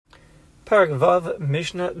Parag Vav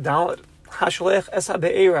Mishnah Daled. Hasholech es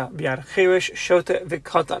habe'era biad cheresh shote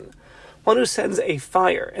v'katan. One who sends a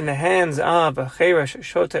fire in the hands of a cheresh,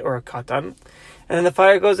 shote, or a katan, and then the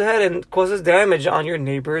fire goes ahead and causes damage on your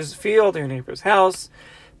neighbor's field or your neighbor's house.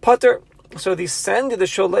 Pater. So the send, the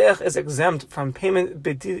sholeach, is exempt from payment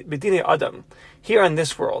b'dinei adam here on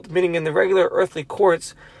this world, meaning in the regular earthly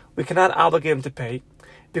courts we cannot obligate him to pay,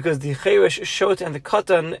 because the cheresh, shot, and the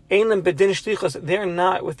katan einam b'din shlichus, they're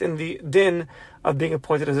not within the din of being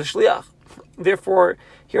appointed as a shliach. Therefore,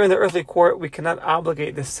 here in the earthly court we cannot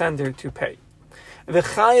obligate the sender to pay. The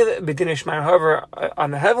chayiv b'dinei shmayim, however,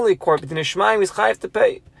 on the heavenly court b'dinei shmayim is chayiv to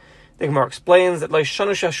pay. The Gemara explains that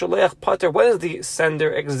leishanu shasholeach pater. When is the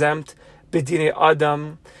sender exempt? B'dinei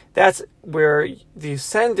adam. That's where the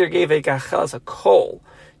sender gave a gachelas, a coal,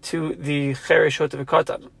 to the cheresh, shot,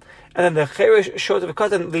 v'katan. And then the cheresh, shot,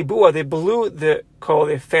 v'katan, libua, they blew the coal,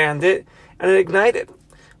 they fanned it, and it ignited.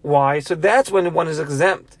 Why? So that's when one is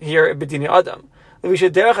exempt here at b'dinei adam. Normally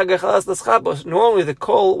the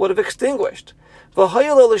coal would have extinguished.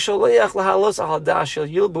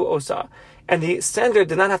 And the sender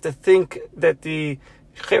did not have to think that the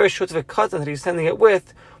cheresh, shot, v'katan that he's sending it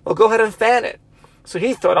with will go ahead and fan it. So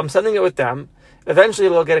he thought, I'm sending it with them, eventually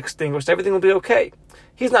it'll get extinguished, everything will be okay.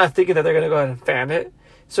 He's not thinking that they're going to go ahead and fan it.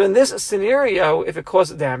 So in this scenario, if it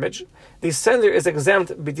causes damage, the sender is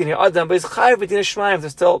exempt b'dinei adam, but he's chayav b'dinei shmayim to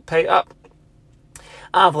still pay up.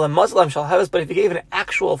 But if he gave an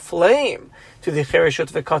actual flame to the cheresh, shot,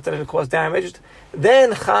 v'katan and it caused damage,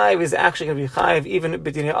 then chayav is actually going to be chayav even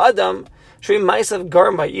b'dinei adam, even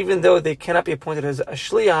though they cannot be appointed as a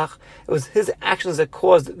shliach. It was his actions that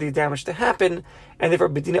caused the damage to happen, and therefore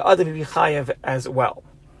b'dinei adam will be chayav as well.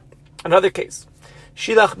 Another case,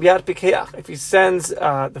 shilach biad pikeach. If he sends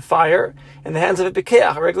the fire in the hands of a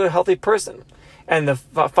pikeach, a regular healthy person, and the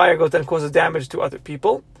fire goes and causes damage to other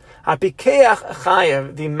people, pikeach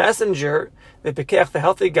chayav, the messenger, the pikeach, the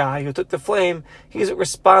healthy guy who took the flame, he's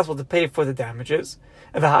responsible to pay for the damages.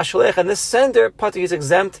 And the sender, pati, is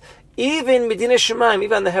exempt. Even b'dinei shemaim,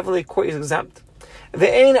 even on the heavenly court, is exempt. We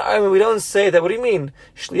don't say that. What do you mean?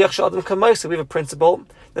 Shliach shel adam kamaisa. We have a principle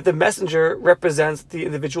that the messenger represents the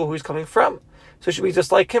individual who he's coming from, so it should be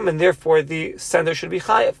just like him, and therefore the sender should be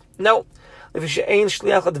chayav. No, there's no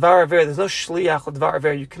shliach l'dvar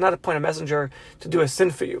aver. You cannot appoint a messenger to do a sin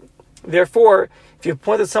for you. Therefore, if you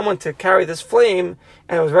appointed someone to carry this flame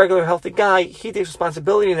and it was a regular healthy guy, he takes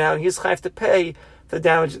responsibility now, and he's chayav to pay the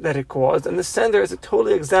damage that it caused, and the sender is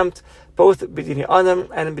totally exempt both b'dinei adam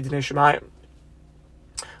and b'dinei shemayim.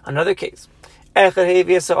 Another case,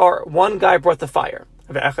 one guy brought the fire,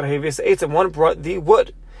 and one brought the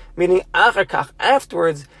wood, meaning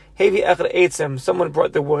afterwards, someone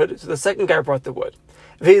brought the wood, so the second guy brought the wood,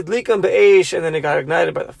 and then it got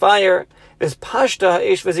ignited by the fire.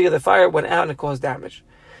 The fire went out and it caused damage.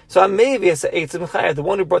 So maybe it's the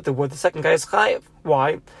one who brought the wood, the second guy is chayav.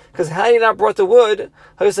 Why? Because had he not brought the wood,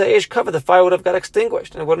 the fire would have got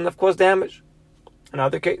extinguished and it wouldn't have caused damage.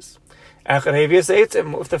 Another case, if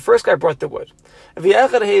the first guy brought the wood,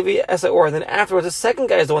 then afterwards the second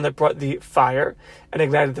guy is the one that brought the fire and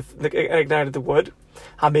ignited the wood.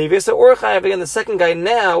 Again, the second guy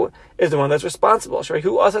now is the one that's responsible.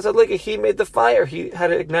 He made the fire, he had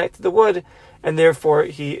to ignite the wood, and therefore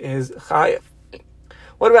he is chayav.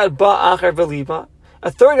 What about ba'achar v'liba?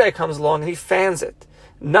 A third guy comes along and he fans it.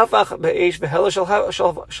 Nafach be'esh v'hela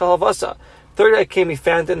shalhavasa. Third guy came, he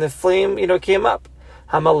fanned it, and the flame, came up.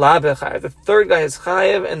 Hamalabeh chayav. The third guy is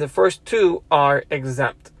chayav, and the first two are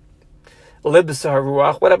exempt. Libsa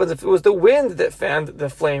ruach. What happens if it was the wind that fanned the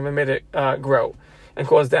flame and made it grow and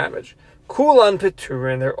cause damage? Kulan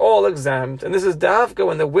peturin. They're all exempt, and this is dafka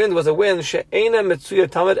when the wind was a wind she'ena mitzuya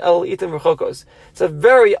tamid el itim rechokos. It's a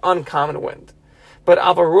very uncommon wind. But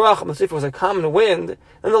Avar Ruach Masif was a common wind,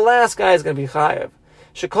 and the last guy is going to be chayav.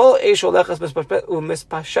 Shekol Eish Olechas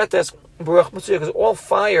Mispashetes Baruch Masif, because all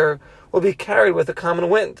fire will be carried with a common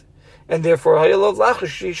wind, and therefore Hayalov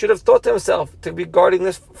Lachish, he should have thought to himself to be guarding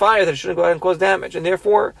this fire that it shouldn't go out and cause damage, and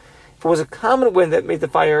therefore, if it was a common wind that made the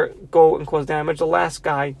fire go and cause damage, the last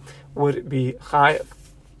guy would be chayav.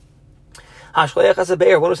 Hashleach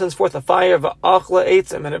Hasabeir, one who sends forth a fire of Achla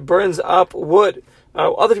Eitzim, and it burns up wood,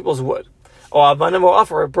 other people's wood. Or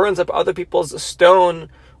it burns up other people's stone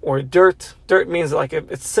or dirt. Dirt means like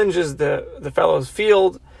it singes the fellow's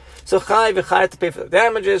field. So chai to pay for the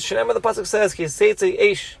damages. Shenemar, the pasuk says, "Ki seitzi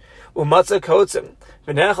eish umatza kotzim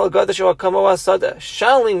v'nechal gadashu hakamo asada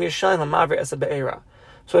shalim yishayin ha'mavir esa be'era."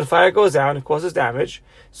 So the fire goes out and it causes damage.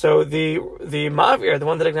 So the mavir, the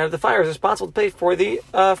one that ignited the fire, is responsible to pay for the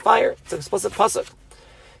fire. It's an explicit pasuk.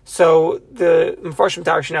 So the Mefarshim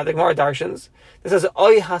Darshan, the Gemara Darshans, This says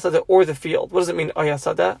oy hasada, or the field. What does it mean, oy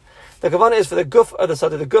hasada? The kavanah is for the guf of the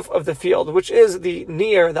sada, the guf of the field, which is the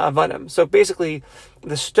near the avanim. So basically,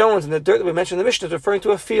 the stones and the dirt that we mentioned in the Mishnah is referring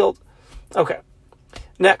to a field. Okay.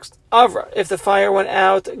 Next, avra. If the fire went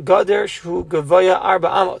out, gader shu gavaya arba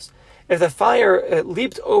amos. If the fire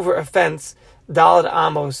leaped over a fence, dalad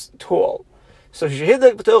amos tall. So he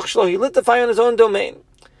lit the fire on his own domain.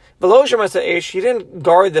 He didn't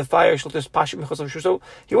guard the fire, so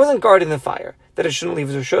he wasn't guarding the fire, that it shouldn't leave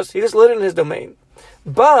his rishus. He just lit it in his domain.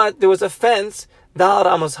 But there was a fence, dalad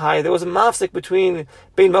amos high. There was a mafsik between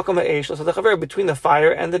bein makom ha'esh, so the chaver, between the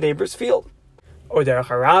fire and the neighbor's field. Or derech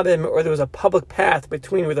harabim, or there was a public path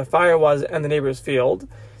between where the fire was and the neighbor's field.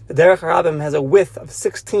 The derech harabim has a width of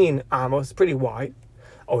 16 amos, pretty wide.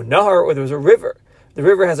 Or nahar, or there was a river. The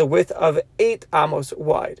river has a width of 8 amos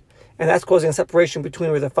wide. And that's causing a separation between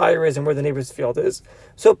where the fire is and where the neighbor's field is.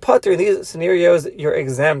 So putter, in these scenarios, you're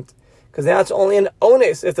exempt. Because now it's only an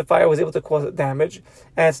onus if the fire was able to cause damage.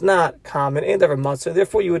 And it's not common, and ever much, so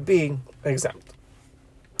therefore you would be exempt.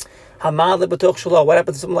 Hamad lebetoch shelo. What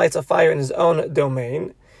happens if someone lights a fire in his own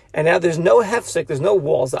domain, and now there's no hefsek, there's no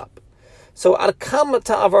walls up? So ad kama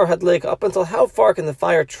ta'avar hadlik, up until how far can the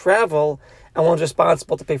fire travel, and one's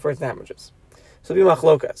responsible to pay for its damages? So be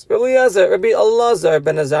machlokas. Rabbi Elazar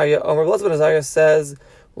ben Azariah, Rabbi Elazar ben Azariah says,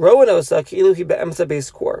 Roanosa ki'ilu hi be'emsa base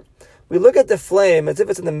core. We look at the flame as if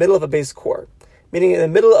it's in the middle of a base core, meaning in the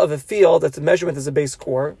middle of a field. That's a measurement as a base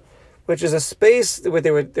core, which is a space where they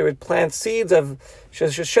would plant seeds of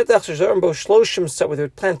shetach shezarbo shloshim sa, where they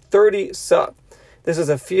would plant 30 sa. This is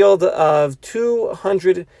a field of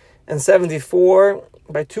 274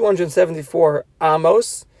 by 274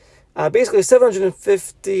 amos, basically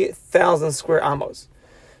 750,000 square amos.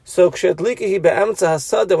 So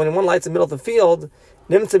when one lights in the middle of the field,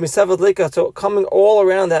 so coming all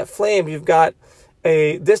around that flame, you've got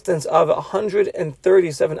a distance of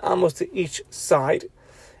 137 amos to each side.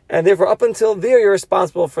 And therefore, up until there, you're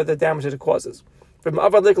responsible for the damage that it causes.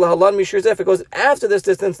 If it goes after this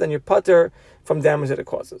distance, then you're putter from damage that it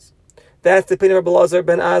causes. That's the opinion of Rabbi Elazar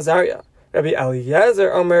ben Azariah. Rabbi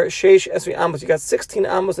Eliezer Omer Sheish Esri Amos. You got 16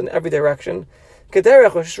 amos in every direction. Like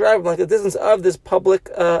the distance of this public,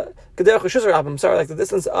 like the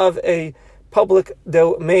distance of a public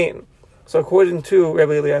domain. So according to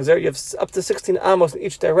Rabbi Eliezer, you have up to 16 amos in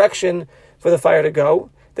each direction for the fire to go,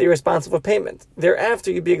 that you're responsible for payment.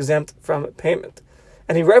 Thereafter, you'd be exempt from payment.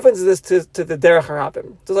 And he references this to the derech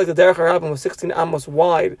harabim. Just like the derech harabim was 16 amos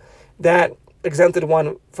wide, that exempted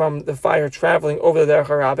one from the fire traveling over the derech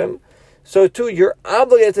harabim. So too, you're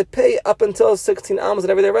obligated to pay up until 16 amos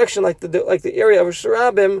in every direction, like the area of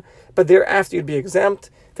Sharabim, but thereafter you'd be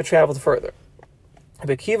exempt if it traveled further.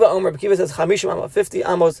 Rabbi Kiva says 50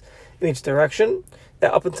 amos in each direction.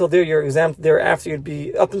 That up until there you're exempt. Thereafter you'd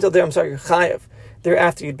be you're chayav.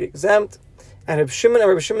 Thereafter you'd be exempt. And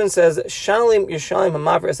Rabbi Shimon says shalim yishalim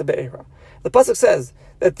hamavir es be'era. The pasuk says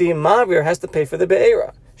that the mavir has to pay for the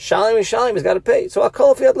be'era. Shalim yishalim, he's got to pay. So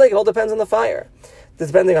akol fiat lake, it all depends on the fire.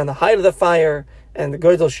 Depending on the height of the fire and the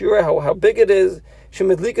Godel Shura, how big it is.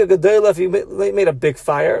 Shemidlika Gedola, if you made a big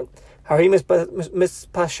fire, it'll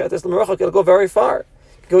go very far.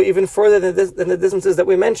 Go even further than the distances that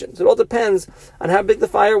we mentioned. So it all depends on how big the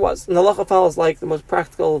fire was. And the halacha follows like the most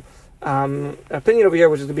practical opinion over here,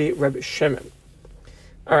 which is to be Reb Shimon.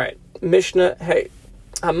 All right, Mishnah Hey,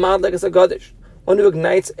 Hamad like a Gadish, one who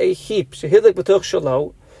ignites a heap. Shehidlik b'tuch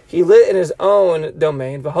shalo. He lit in his own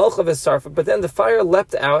domain, but then the fire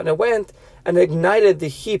leapt out and it went and ignited the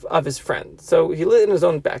heap of his friend. So he lit in his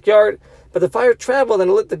own backyard, but the fire traveled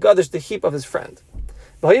and lit the gadish, the heap of his friend.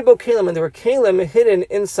 And there were kalim hidden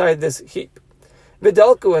inside this heap.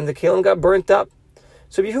 Vidalku, and the kalim got burnt up.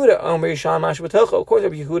 So Yehuda, of course,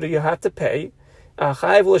 Yehuda, you have to pay. You got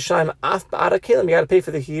to pay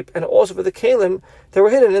for the heap and also for the kalim that were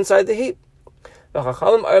hidden inside the heap. You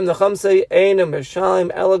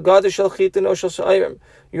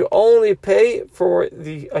only pay for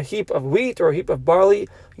a heap of wheat or a heap of barley.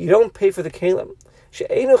 You don't pay for the kalim.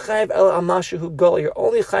 You're only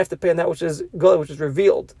chayv to pay on that which is gula, which is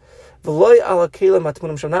revealed. Not on the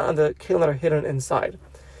kalim that are hidden inside.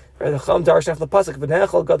 The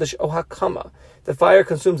fire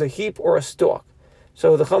consumes a heap or a stalk.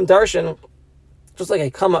 So the Chum Darshan, just like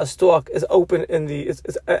a kama, a stalk is open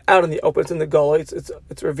it's out in the open, it's in the gullah,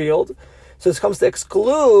 it's revealed. So this comes to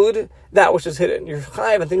exclude that which is hidden. You're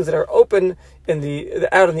chayiv on things that are open out in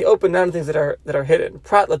the open, not on things that are hidden.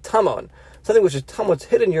 Prat latamon, something which is what's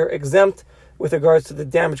hidden, you're exempt with regards to the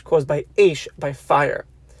damage caused by eish, by fire.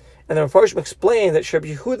 And the Mepharshim explain that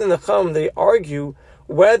Rabbi Yehuda and the Chum, they argue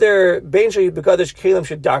whether bein shayid begadish kalim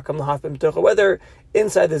should darkam lahafim, whether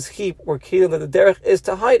inside this heap were kelim that the derech is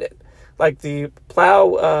to hide it, like the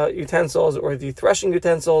plow utensils or the threshing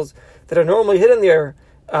utensils that are normally hidden there.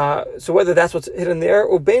 So whether that's what's hidden there,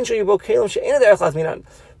 or whether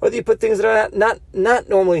you put things that are not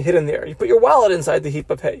normally hidden there, you put your wallet inside the heap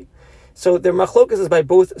of hay. So the machlokas is by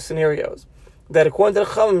both scenarios. That according to the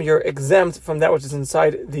Chacham, you're exempt from that which is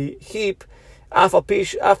inside the heap, even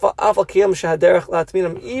though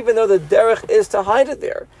the derech is to hide it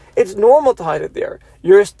there. It's normal to hide it there.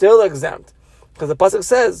 You're still exempt. Because the pasuk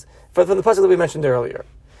says, from the pasuk that we mentioned earlier,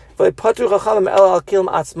 so what do the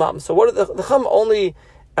Chacham only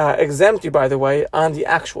exempt you, by the way, on the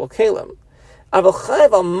actual kelim?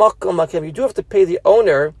 You do have to pay the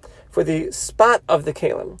owner for the spot of the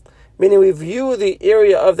kelim. Meaning we view the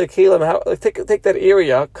area of the kelim, take that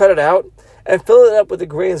area, cut it out, and fill it up with the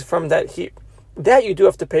grains from that heap. That you do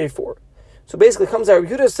have to pay for. So basically, comes out,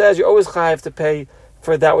 Yehuda says you're always chayav to pay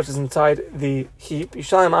for that which is inside the heap.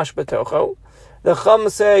 Yishalayim ash b'tocho. The Chacham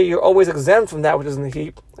say you're always exempt from that which is in the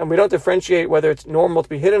heap, and we don't differentiate whether it's normal to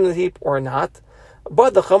be hidden in the heap or not.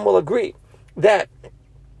 But the Chacham will agree that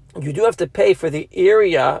you do have to pay for the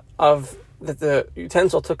area of that the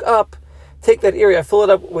utensil took up. Take that area, fill it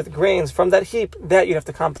up with grains from that heap, that you have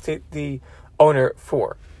to compensate the owner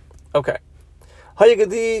for. Okay.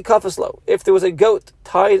 If there was a goat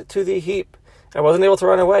tied to the heap and wasn't able to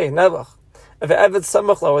run away, nevach. If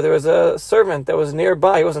or there was a servant that was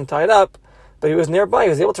nearby, he wasn't tied up, but he was nearby, he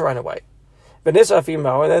was able to run away. And then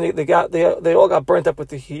they all got burnt up with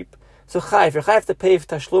the heap. So if you have to pay for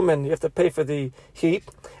tashlumin, you have to pay for the heap,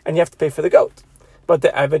 and you have to pay for the goat. But the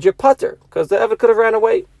eved, you're putter, because the eved could have ran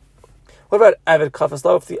away. What about eved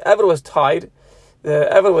kafaslo? If the eved was tied,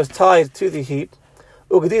 to the heap,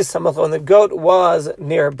 and the goat was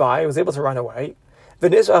nearby, he was able to run away.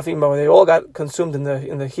 They all got consumed in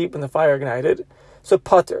the heap and the fire ignited. So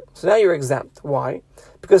putter. So now you're exempt. Why?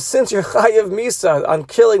 Because since you're chayav misa on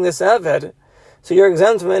killing this eved, so you're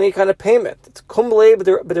exempt from any kind of payment. It's kumle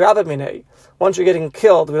b'derabah minei. Once you're getting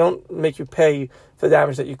killed, we don't make you pay for the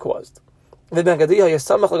damage that you caused. If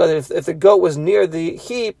the goat was near the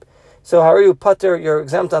heap, so how are you putter? You're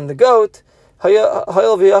exempt on the goat. Because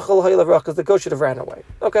the goat should have ran away.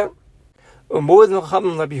 Okay. Now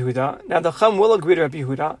the Chacham will agree to Rabbi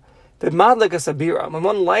Yehuda that madlik sabira, when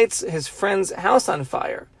one lights his friend's house on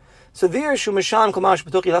fire, so there shumasham kamash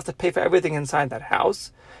b'tuch, you'll have to pay for everything inside that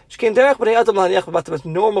house. It's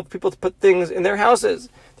normal for people to put things in their houses,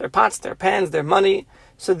 their pots, their pans, their money.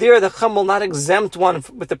 So there the Chacham will not exempt one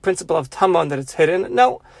with the principle of tamon that it's hidden.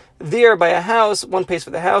 No, there by a house, one pays for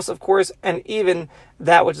the house, of course, and even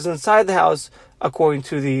that which is inside the house, according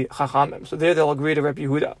to the Chachamim. So there they'll agree to Rabbi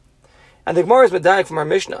Yehuda. And the Gemara is medayik from our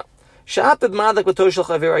Mishnah.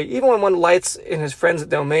 Even when one lights in his friend's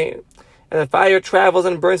domain, and the fire travels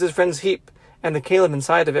and burns his friend's heap, and the kelim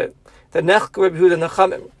inside of it, the nech Rabbi Yehuda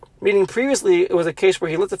nechamim. Meaning previously it was a case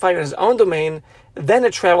where he lit the fire in his own domain, then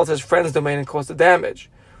it traveled to his friend's domain and caused the damage.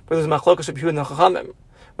 Where there's machlokas Rabbi Yehuda and the Chachamim.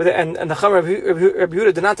 And the Chacham Rabbi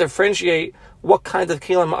Yehuda did not differentiate what kind of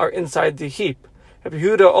kelim are inside the heap. Rabbi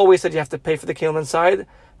Yehuda always said you have to pay for the kelim inside.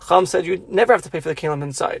 Chacham said you never have to pay for the kelim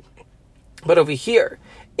inside. But over here,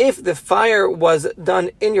 if the fire was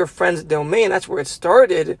done in your friend's domain, that's where it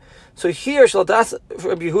started. So here, Shaldas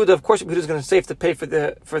Rabbi Yehuda, of course, Rabbi Yehuda is going to say to pay for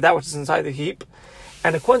that which is inside the heap.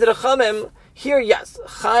 And according to the Chachamim, here, yes,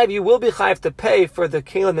 Chayiv, you will be Chayiv to pay for the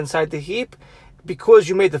kelim inside the heap because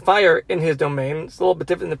you made the fire in his domain. It's a little bit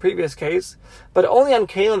different than the previous case, but only on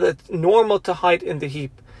kelim that's normal to hide in the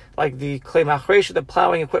heap, like the klei machresha, the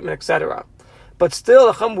plowing equipment, etc. But still,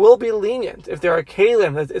 the Chacham will be lenient if there are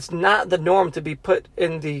kelim that it's not the norm to be put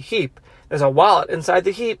in the heap. There's a wallet inside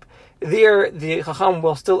the heap. There, the Chacham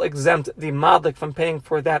will still exempt the madlik from paying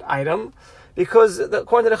for that item, because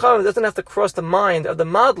according to the Chacham, it doesn't have to cross the mind of the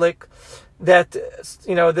madlik that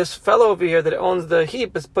this fellow over here that owns the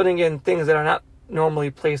heap is putting in things that are not normally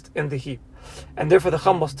placed in the heap, and therefore the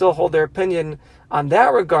Chacham will still hold their opinion on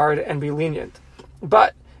that regard and be lenient.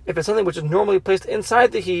 But if it's something which is normally placed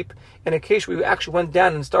inside the heap, in a case where you actually went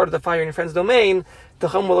down and started the fire in your friend's domain, the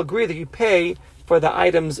Chacham will agree that you pay for the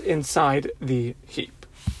items inside the heap.